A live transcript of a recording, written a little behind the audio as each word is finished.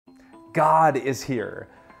God is here.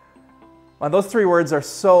 Well, those three words are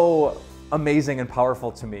so amazing and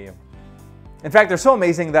powerful to me. In fact, they're so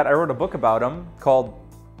amazing that I wrote a book about them called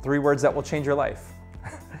 3 Words That Will Change Your Life.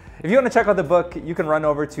 If you want to check out the book, you can run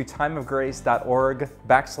over to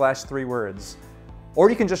timeofgrace.org/3words. Or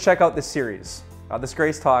you can just check out this series, this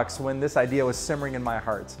Grace Talks, when this idea was simmering in my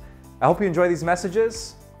heart. I hope you enjoy these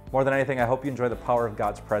messages. More than anything, I hope you enjoy the power of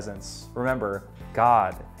God's presence. Remember,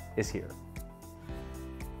 God is here.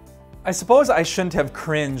 I suppose I shouldn't have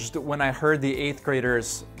cringed when I heard the 8th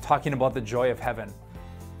graders talking about the joy of heaven.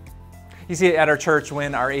 You see, at our church,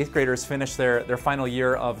 when our 8th graders finish their final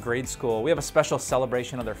year of grade school, we have a special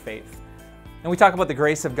celebration of their faith. And we talk about the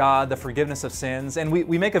grace of God, the forgiveness of sins, and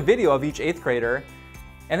we make a video of each 8th grader,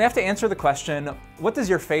 and they have to answer the question, what does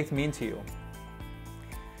your faith mean to you?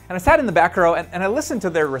 And I sat in the back row and I listened to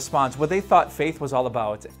their response, what they thought faith was all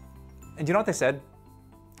about. And do you know what they said?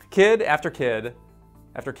 Kid after kid,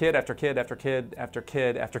 after kid, after kid, after kid, after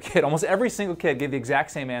kid, after kid, almost every single kid gave the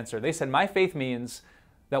exact same answer. They said, my faith means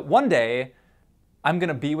that one day I'm going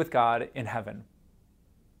to be with God in heaven.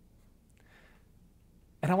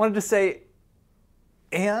 And I wanted to say,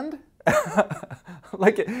 and?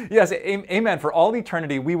 Yes, amen. For all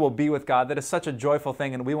eternity, we will be with God. That is such a joyful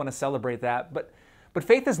thing, and we want to celebrate that. But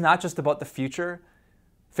faith is not just about the future.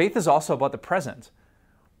 Faith is also about the present.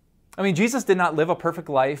 I mean, Jesus did not live a perfect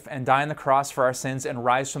life and die on the cross for our sins and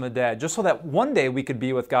rise from the dead, just so that one day we could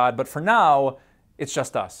be with God. But for now, it's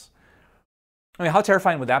just us. I mean, how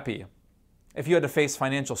terrifying would that be? If you had to face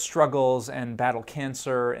financial struggles and battle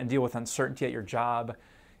cancer and deal with uncertainty at your job,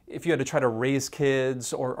 if you had to try to raise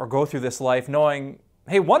kids or go through this life knowing,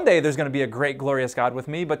 hey, one day there's going to be a great, glorious God with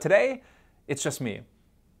me, but today, it's just me.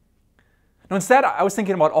 No, instead, I was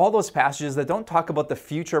thinking about all those passages that don't talk about the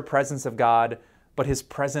future presence of God, but His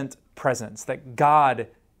present presence, that God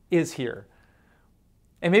is here.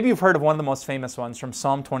 And maybe you've heard of one of the most famous ones from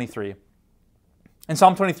Psalm 23. In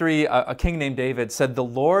Psalm 23, a king named David said, "The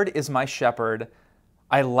Lord is my shepherd,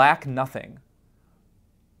 I lack nothing."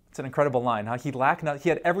 It's an incredible line. Huh? He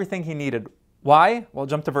had everything he needed. Why? Well,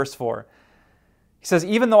 jump to verse 4. He says,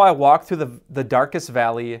 "Even though I walk through the darkest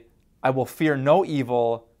valley, I will fear no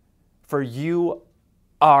evil, for you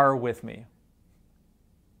are with me."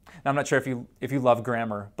 Now, I'm not sure if you love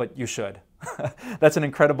grammar, but you should. That's an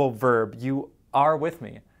incredible verb. You are with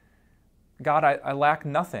me. God, I lack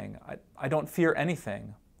nothing. I don't fear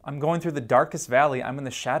anything. I'm going through the darkest valley. I'm in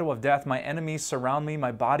the shadow of death. My enemies surround me.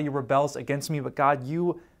 My body rebels against me. But God,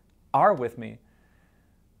 you are with me.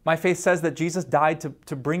 My faith says that Jesus died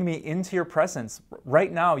to bring me into your presence.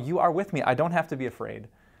 Right now, you are with me. I don't have to be afraid.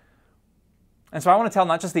 And so I want to tell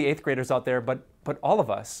not just the 8th graders out there, but all of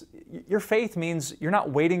us, your faith means you're not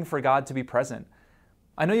waiting for God to be present.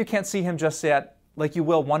 I know you can't see Him just yet, like you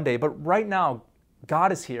will one day, but right now,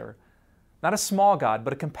 God is here. Not a small God,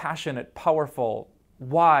 but a compassionate, powerful,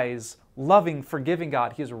 wise, loving, forgiving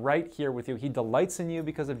God. He is right here with you. He delights in you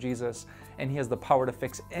because of Jesus, and He has the power to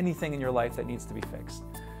fix anything in your life that needs to be fixed.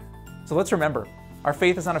 So let's remember, our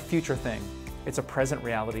faith is not a future thing. It's a present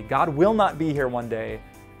reality. God will not be here one day.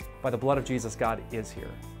 By the blood of Jesus, God is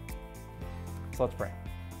here. So let's pray.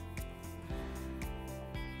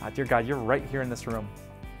 Dear God, you're right here in this room.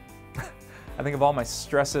 I think of all my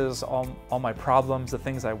stresses, all my problems, the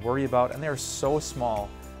things I worry about, and they are so small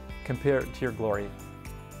compared to your glory.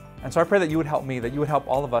 And so I pray that you would help me, that you would help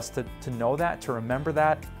all of us to know that, to remember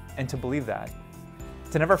that, and to believe that.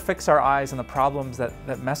 To never fix our eyes on the problems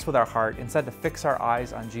that mess with our heart, instead to fix our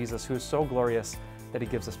eyes on Jesus, who is so glorious that He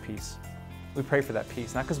gives us peace. We pray for that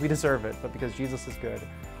peace, not because we deserve it, but because Jesus is good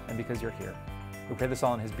and because you're here. We pray this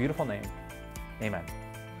all in His beautiful name. Amen.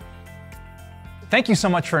 Thank you so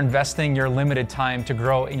much for investing your limited time to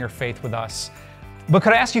grow in your faith with us. But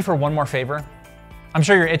could I ask you for one more favor? I'm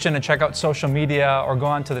sure you're itching to check out social media or go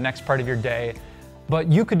on to the next part of your day,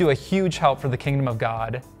 but you could do a huge help for the kingdom of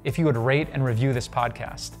God if you would rate and review this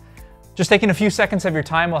podcast. Just taking a few seconds of your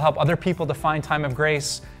time will help other people to find Time of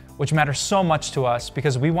Grace, which matters so much to us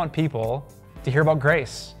because we want people to hear about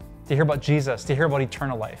grace, to hear about Jesus, to hear about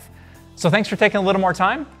eternal life. So thanks for taking a little more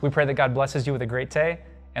time. We pray that God blesses you with a great day,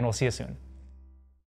 and we'll see you soon.